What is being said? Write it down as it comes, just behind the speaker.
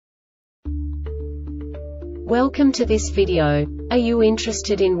Welcome to this video. Are you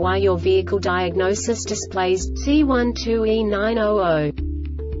interested in why your vehicle diagnosis displays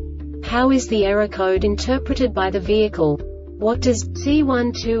C12E9-00? How is the error code interpreted by the vehicle? What does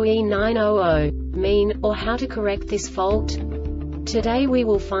C12E9-00 mean, or how to correct this fault? Today we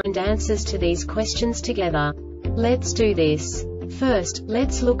will find answers to these questions together. Let's do this. First,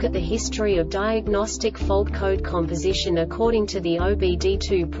 let's look at the history of diagnostic fault code composition according to the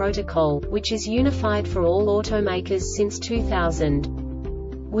OBD2 protocol, which is unified for all automakers since 2000.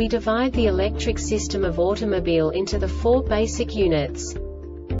 We divide the electric system of automobile into the four basic units: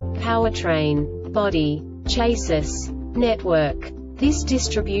 powertrain, body, chassis, network. This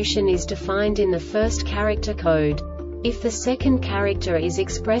distribution is defined in the first character code. If the second character is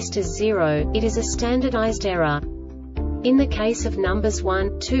expressed as 0, it is a standardized error. In the case of numbers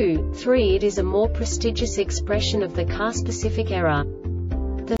 1, 2, 3, it is a more prestigious expression of the car-specific error.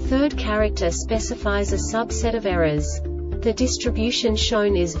 The third character specifies a subset of errors. The distribution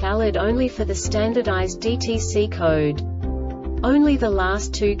shown is valid only for the standardized DTC code. Only the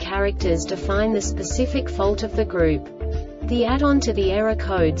last two characters define the specific fault of the group. The add-on to the error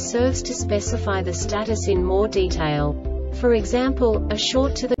code serves to specify the status in more detail. For example, a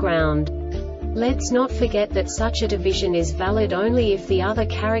short to the ground. Let's not forget that such a division is valid only if the other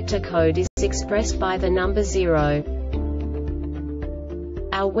character code is expressed by the number 0.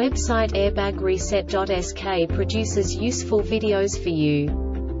 Our website airbagreset.sk produces useful videos for you.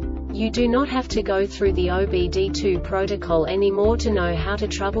 You do not have to go through the OBD2 protocol anymore to know how to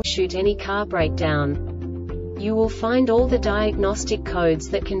troubleshoot any car breakdown. You will find all the diagnostic codes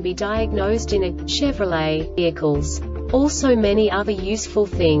that can be diagnosed in a Chevrolet vehicles. Also many other useful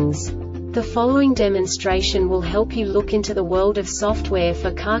things. The following demonstration will help you look into the world of software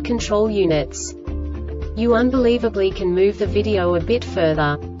for car control units. You unbelievably can move the video a bit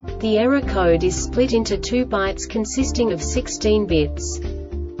further. The error code is split into 2 bytes consisting of 16 bits.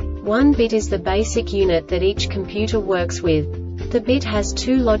 1 bit is the basic unit that each computer works with. The bit has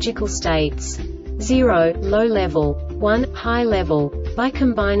 2 logical states: 0, low level, 1, high level. By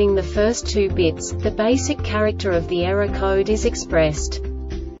combining the first 2 bits, the basic character of the error code is expressed.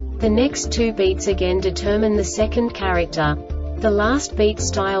 The next 2 beats again determine the second character. The last beat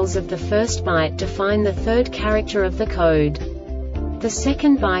styles of the first byte define the third character of the code. The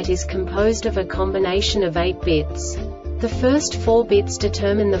second byte is composed of a combination of 8 bits. The first 4 bits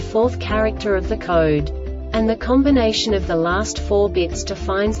determine the fourth character of the code. And the combination of the last 4 bits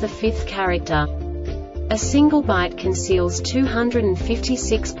defines the fifth character. A single byte conceals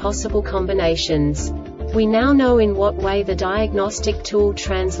 256 possible combinations. We now know in what way the diagnostic tool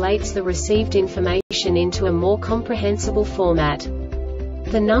translates the received information into a more comprehensible format.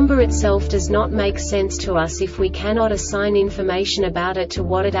 The number itself does not make sense to us if we cannot assign information about it to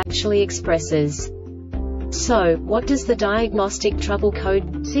what it actually expresses. So, what does the Diagnostic Trouble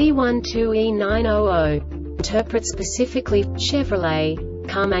Code C12E9-00 interpret specifically for Chevrolet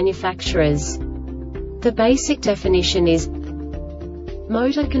car manufacturers? The basic definition is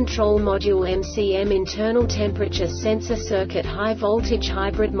Motor Control Module MCM Internal Temperature Sensor Circuit High Voltage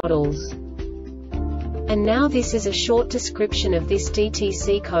Hybrid Models. And now this is a short description of this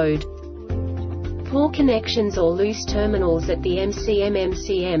DTC code. Poor connections or loose terminals at the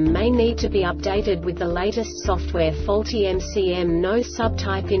MCMMCM may need to be updated with the latest softwareFaulty MCM no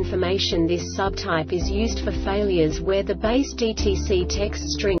subtype information. This subtype is used for failures where the base DTC text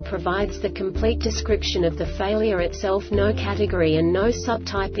string provides the complete description of the failure itself, no category and no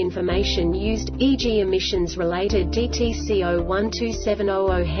subtype information used, e.g. emissions-related DTC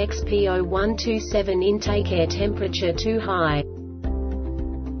 012700 hex P0127 intake air temperature too high.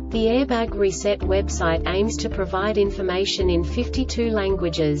 The Airbag Reset website aims to provide information in 52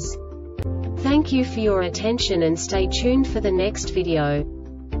 languages. Thank you for your attention and stay tuned for the next video.